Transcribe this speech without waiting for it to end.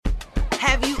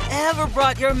Have you ever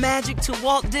brought your magic to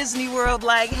Walt Disney World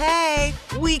like, hey,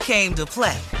 we came to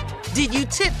play? Did you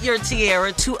tip your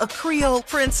tiara to a Creole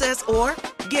princess or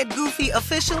get goofy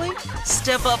officially?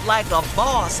 Step up like a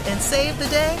boss and save the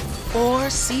day? Or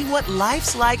see what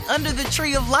life's like under the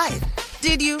tree of life?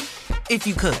 Did you? If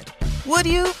you could. Would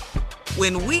you?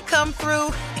 When we come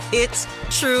through, it's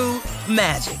true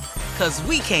magic. 'Cause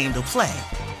we came to play.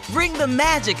 Bring the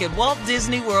magic at Walt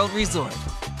Disney World Resort.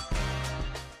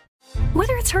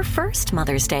 Whether it's her first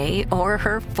Mother's Day or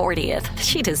her 40th,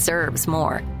 she deserves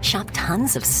more. Shop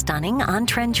tons of stunning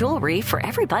on-trend jewelry for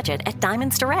every budget at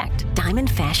Diamonds Direct. Diamond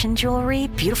fashion jewelry,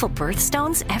 beautiful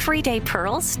birthstones, everyday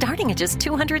pearls starting at just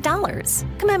 $200.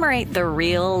 Commemorate the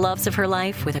real loves of her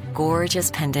life with a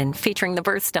gorgeous pendant featuring the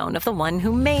birthstone of the one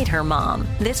who made her mom.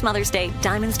 This Mother's Day,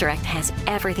 Diamonds Direct has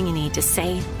everything you need to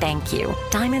say thank you.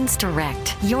 Diamonds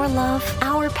Direct. Your love,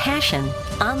 our passion.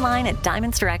 Online at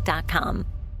diamondsdirect.com.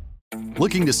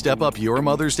 Looking to step up your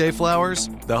Mother's Day flowers?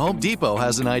 The Home Depot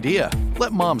has an idea.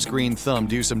 Let Mom's green thumb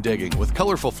do some digging with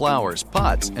colorful flowers,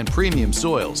 pots, and premium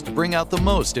soils to bring out the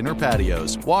most in her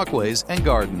patios, walkways, and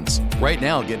gardens. Right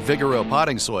now, get Vigoro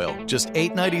potting soil, just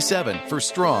 $8.97 for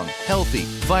strong, healthy,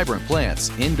 vibrant plants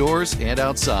indoors and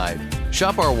outside.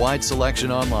 Shop our wide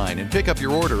selection online and pick up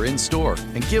your order in-store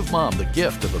and give Mom the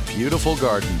gift of a beautiful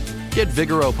garden. Get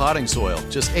Vigoro potting soil,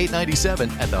 just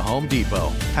 $8.97 at the Home Depot.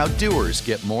 How doers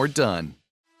get more done.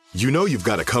 You know you've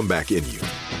got a comeback in you.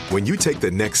 When you take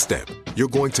the next step, you're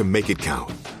going to make it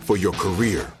count. For your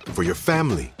career, for your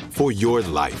family, for your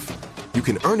life. You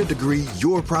can earn a degree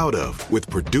you're proud of with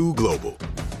Purdue Global.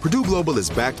 Purdue Global is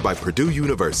backed by Purdue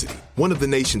University, one of the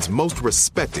nation's most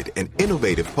respected and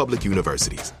innovative public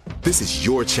universities. This is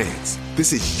your chance.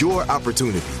 This is your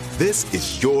opportunity. This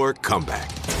is your comeback.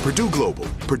 Purdue Global,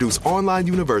 Purdue's online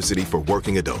university for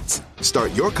working adults.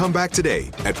 Start your comeback today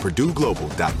at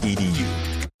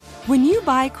purdueglobal.edu. When you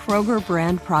buy Kroger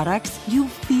brand products, you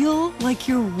feel like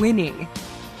you're winning.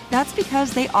 That's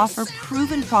because they offer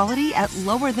proven quality at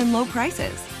lower than low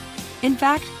prices. In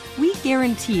fact, we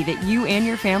guarantee that you and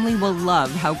your family will love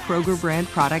how Kroger brand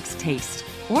products taste,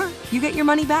 or you get your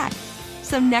money back.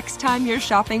 So next time you're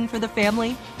shopping for the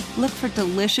family, look for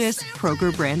delicious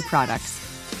Kroger brand products,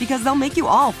 because they'll make you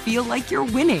all feel like you're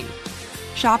winning.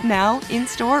 Shop now,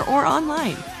 in-store, or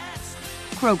online.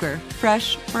 Kroger,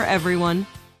 fresh for everyone.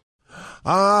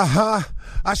 I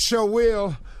sure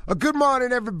will. Good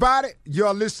morning, everybody.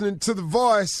 You're listening to The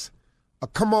Voice.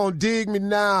 Come on, dig me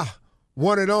now.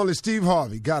 One and only Steve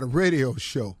Harvey got a radio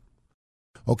show.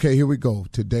 Okay, here we go.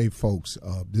 Today, folks,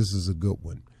 this is a good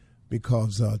one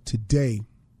because today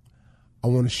I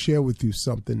want to share with you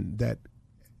something that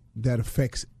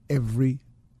affects every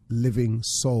living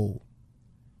soul.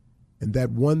 And that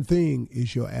one thing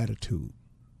is your attitude.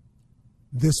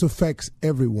 This affects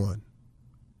everyone.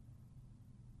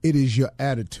 It is your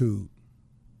attitude.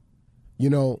 You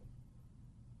know,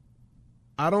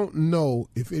 I don't know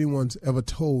if anyone's ever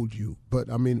told you, but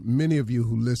I mean, many of you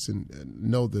who listen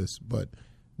know this, but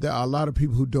there are a lot of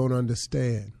people who don't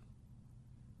understand.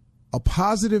 A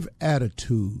positive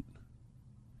attitude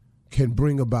can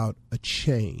bring about a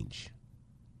change.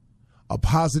 A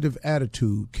positive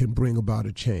attitude can bring about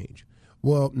a change.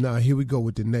 Well, now here we go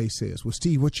with the naysayers. Well,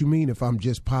 Steve, what you mean if I'm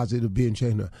just positive being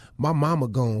changed? My mama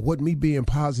gone. What me being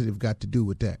positive got to do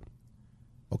with that?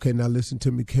 Okay, now listen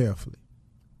to me carefully.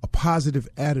 A positive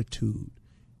attitude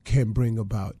can bring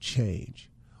about change.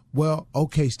 Well,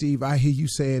 okay, Steve, I hear you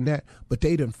saying that, but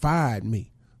they done fired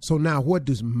me. So now what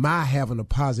does my having a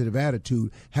positive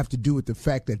attitude have to do with the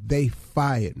fact that they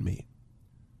fired me?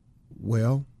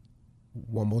 Well,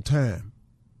 one more time.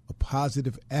 A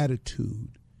positive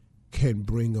attitude can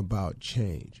bring about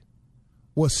change.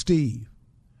 Well, Steve,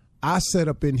 I sat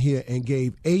up in here and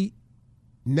gave 8,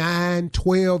 9,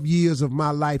 12 years of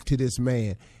my life to this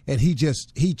man, and he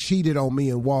cheated on me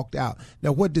and walked out.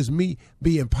 Now, what does me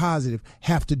being positive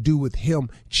have to do with him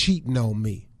cheating on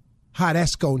me? How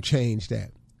that's going to change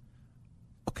that?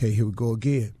 Okay, here we go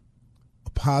again. A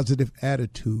positive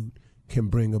attitude can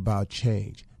bring about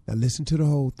change. Now, listen to the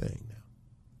whole thing now.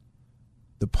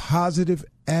 The positive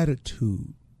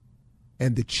attitude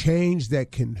and the change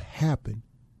that can happen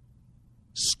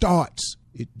starts,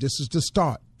 this is the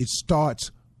start, it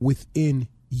starts within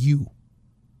you.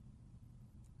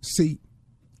 See,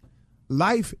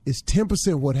 life is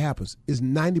 10% what happens, is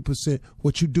 90%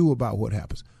 what you do about what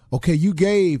happens. Okay, you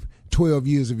gave 12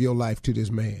 years of your life to this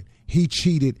man. He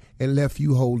cheated and left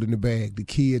you holding the bag, the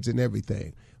kids and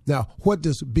everything. Now, what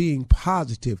does being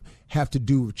positive have to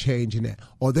do with changing that?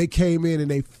 Or they came in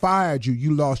and they fired you.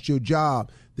 You lost your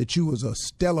job that you was a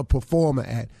stellar performer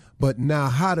at. But now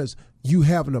how does you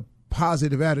having a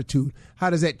positive attitude, how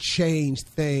does that change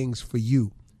things for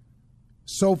you?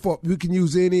 So far, we can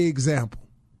use any example.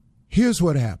 Here's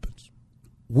what happens.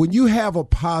 When you have a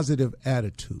positive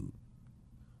attitude,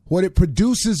 what it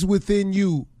produces within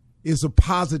you is a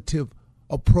positive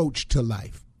approach to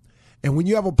life. And when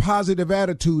you have a positive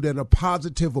attitude and a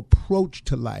positive approach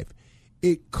to life,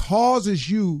 it causes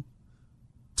you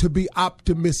to be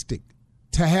optimistic,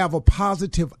 to have a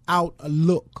positive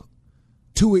outlook,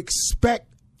 to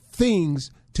expect things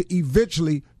to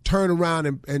eventually turn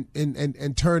around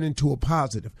and turn into a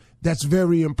positive. That's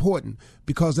very important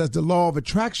because as the law of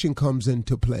attraction comes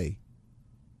into play,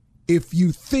 if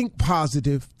you think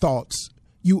positive thoughts,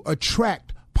 you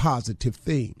attract positive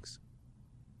things.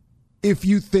 If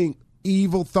you think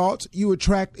evil thoughts, you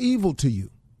attract evil to you.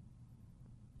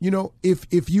 You know,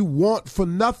 if you want for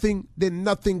nothing, then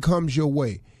nothing comes your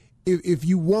way. If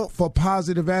you want for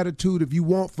positive attitude, if you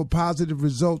want for positive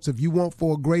results, if you want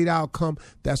for a great outcome,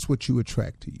 that's what you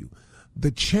attract to you.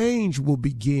 The change will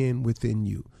begin within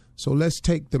you. So let's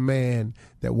take the man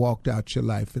that walked out your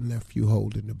life and left you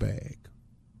holding the bag.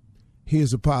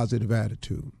 Here's a positive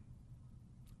attitude.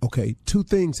 Okay, two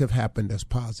things have happened that's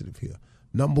positive here.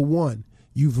 Number one,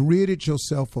 you've ridded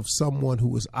yourself of someone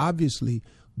who is obviously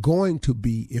going to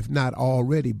be, if not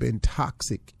already, been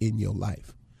toxic in your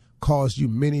life. Caused you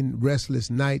many restless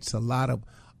nights, a lot of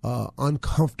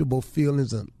uncomfortable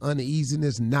feelings and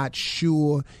uneasiness, not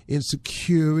sure,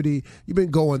 insecurity. You've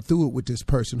been going through it with this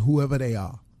person, whoever they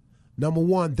are. Number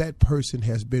one, that person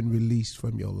has been released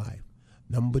from your life.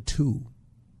 Number two,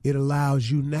 it allows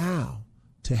you now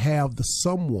to have the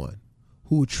someone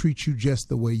who will treat you just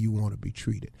the way you want to be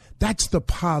treated. That's the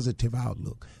positive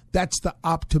outlook. That's the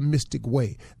optimistic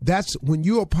way. That's when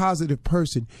you're a positive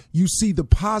person, you see the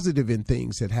positive in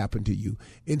things that happen to you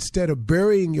instead of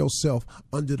burying yourself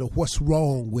under the what's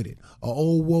wrong with it, or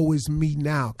oh, woe is me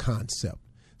now concept.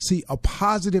 See, a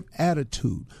positive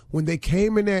attitude, when they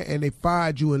came in there and they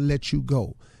fired you and let you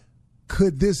go,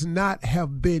 could this not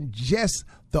have been just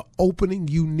the opening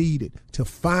you needed to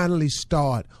finally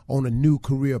start on a new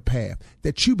career path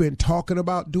that you've been talking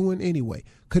about doing anyway?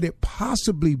 Could it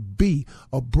possibly be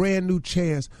a brand new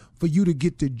chance for you to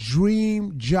get the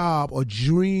dream job or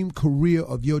dream career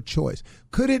of your choice?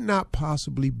 Could it not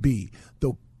possibly be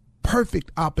the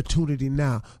perfect opportunity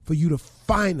now for you to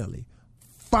finally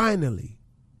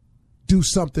do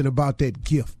something about that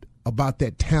gift, about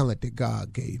that talent that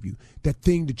God gave you, that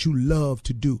thing that you love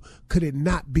to do? Could it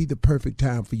not be the perfect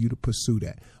time for you to pursue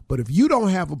that? But if you don't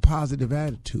have a positive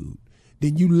attitude,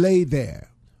 then you lay there.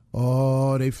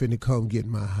 Oh, they finna come get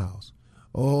my house.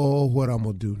 Oh, what I'm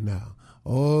gonna do now?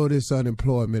 Oh, this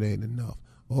unemployment ain't enough.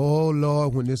 Oh,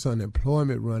 Lord, when this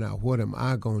unemployment run out, what am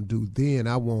I gonna do then?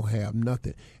 I won't have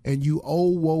nothing. And you,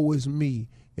 oh, woe is me,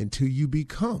 until you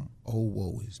become, oh,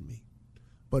 woe is me.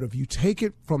 But if you take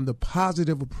it from the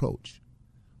positive approach,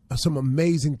 some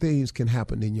amazing things can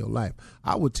happen in your life.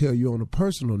 I would tell you on a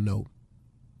personal note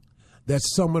that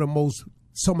some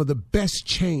of the best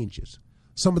changes,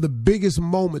 some of the biggest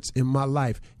moments in my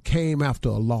life came after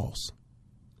a loss.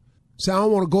 So I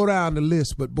don't want to go down the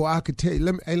list, but boy, I could tell you,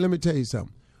 let me tell you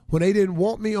something. When they didn't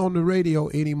want me on the radio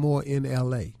anymore in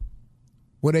LA,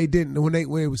 when they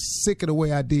was sick of the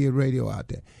way I did radio out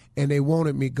there, and they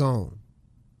wanted me gone.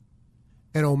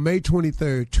 And on May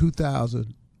 23rd,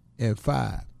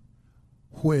 2005,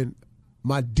 when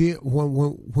my deal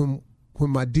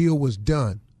was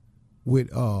done with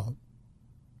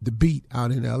the Beat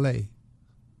out in LA,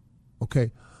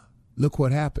 okay, look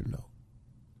what happened though.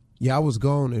 Yeah, I was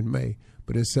gone in May,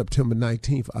 but in September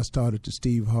 19th, I started the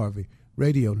Steve Harvey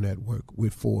Radio Network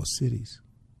with 4 cities.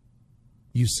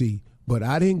 You see, but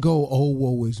I didn't go, oh,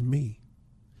 woe is me.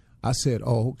 I said,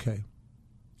 oh, okay.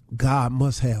 God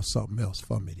must have something else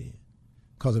for me then.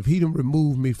 Because if he didn't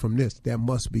remove me from this, there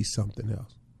must be something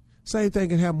else. Same thing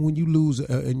can happen when you lose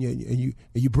and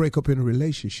you break up in a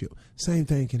relationship. Same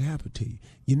thing can happen to you.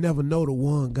 You never know the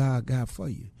one God got for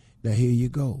you. Now here you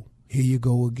go. Here you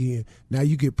go again. Now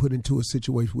you get put into a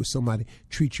situation where somebody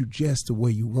treats you just the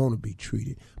way you want to be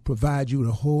treated, provide you with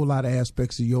a whole lot of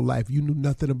aspects of your life you knew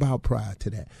nothing about prior to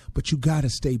that. But you got to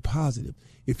stay positive.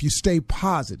 If you stay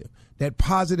positive, that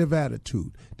positive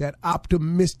attitude, that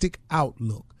optimistic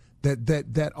outlook,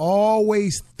 that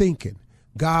always thinking,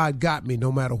 God got me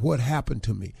no matter what happened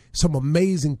to me. Some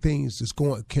amazing things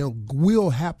will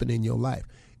happen in your life.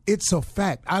 It's a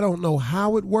fact. I don't know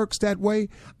how it works that way.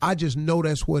 I just know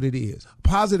that's what it is.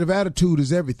 Positive attitude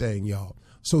is everything, y'all.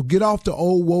 So get off the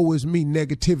old woe is me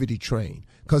negativity train,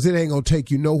 because it ain't going to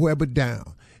take you nowhere but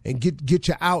down. And get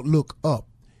your outlook up.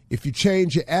 If you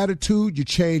change your attitude, you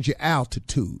change your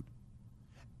altitude.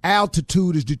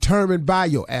 Altitude is determined by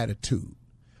your attitude.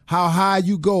 How high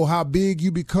you go, how big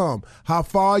you become, how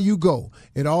far you go.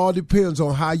 It all depends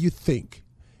on how you think.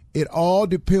 It all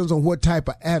depends on what type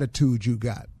of attitude you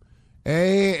got.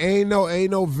 Ain't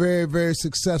no very, very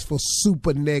successful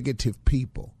super negative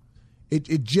people.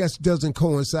 It just doesn't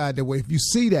coincide that way. If you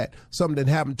see that, something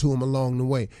happened to them along the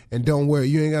way. And don't worry,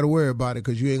 you ain't got to worry about it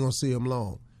because you ain't going to see them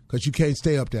long. Because you can't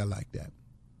stay up there like that.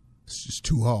 It's just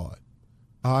too hard.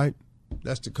 All right?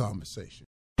 That's the conversation.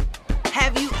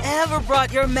 Have you ever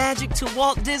brought your magic to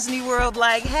Walt Disney World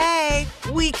like, hey,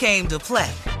 we came to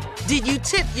play? Did you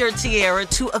tip your tiara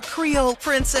to a Creole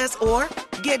princess or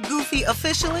get goofy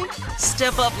officially?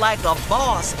 Step up like a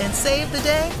boss and save the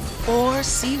day? Or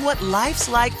see what life's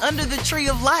like under the tree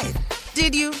of life?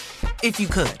 Did you? If you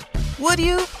could. Would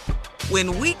you?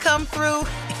 When we come through,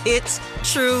 it's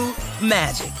true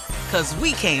magic. 'Cause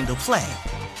we came to play.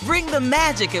 Bring the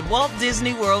magic at Walt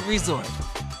Disney World Resort.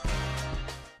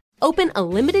 Open a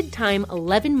limited-time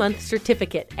 11-month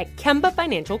certificate at Kemba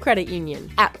Financial Credit Union.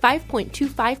 At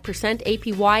 5.25%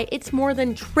 APY, it's more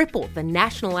than triple the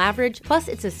national average, plus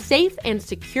it's a safe and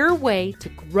secure way to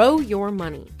grow your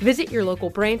money. Visit your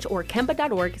local branch or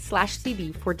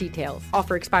kemba.org/cb for details.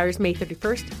 Offer expires May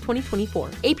 31st, 2024.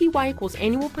 APY equals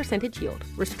annual percentage yield.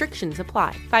 Restrictions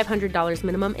apply. $500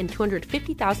 minimum and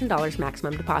 $250,000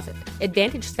 maximum deposit.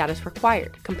 Advantage status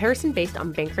required. Comparison based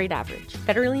on bank rate average.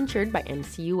 Federally insured by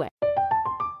NCUA.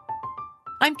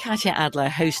 I'm Katya Adler,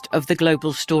 host of The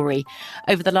Global Story.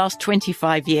 Over the last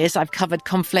 25 years, I've covered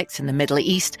conflicts in the Middle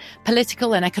East,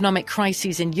 political and economic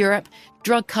crises in Europe,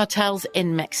 drug cartels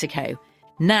in Mexico.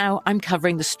 Now I'm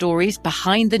covering the stories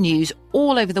behind the news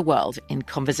all over the world in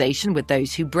conversation with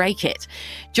those who break it.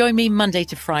 Join me Monday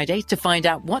to Friday to find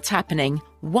out what's happening,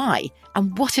 why,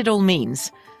 and what it all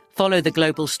means. Follow The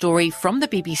Global Story from the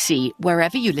BBC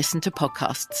wherever you listen to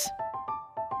podcasts.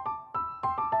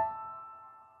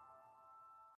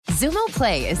 Xumo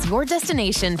Play is your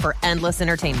destination for endless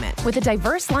entertainment. With a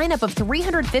diverse lineup of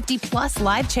 350-plus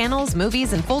live channels,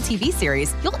 movies, and full TV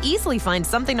series, you'll easily find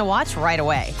something to watch right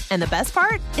away. And the best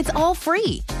part? It's all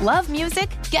free. Love music?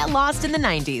 Get lost in the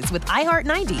 90s with iHeart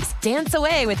 90s, dance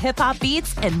away with hip-hop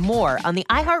beats, and more on the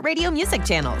iHeartRadio music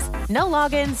channels. No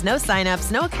logins, no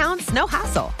signups, no accounts, no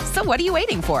hassle. So what are you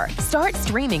waiting for? Start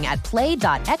streaming at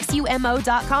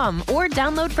play.xumo.com or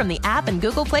download from the app and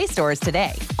Google Play stores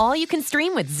today. All you can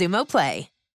stream with Xumo Play.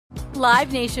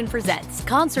 Live Nation presents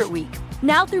Concert Week.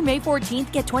 Now through May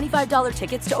 14th, get $25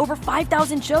 tickets to over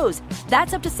 5,000 shows.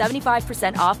 That's up to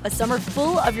 75% off a summer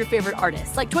full of your favorite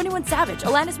artists like 21 Savage,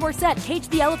 Alanis Morissette, Cage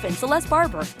the Elephant, Celeste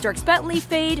Barber, Dierks Bentley,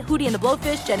 Fade, Hootie and the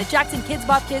Blowfish, Janet Jackson, Kids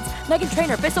Bop Kids, Meghan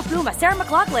Trainor, Peso Pluma, Sarah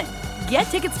McLachlan. Get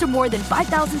tickets to more than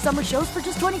 5,000 summer shows for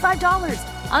just $25.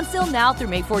 Until now through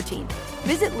May 14th.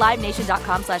 Visit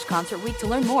LiveNation.com/Concert Week to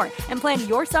learn more and plan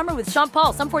your summer with Sean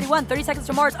Paul, Sum 41, 30 Seconds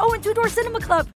to Mars, and Two Door Cinema Club.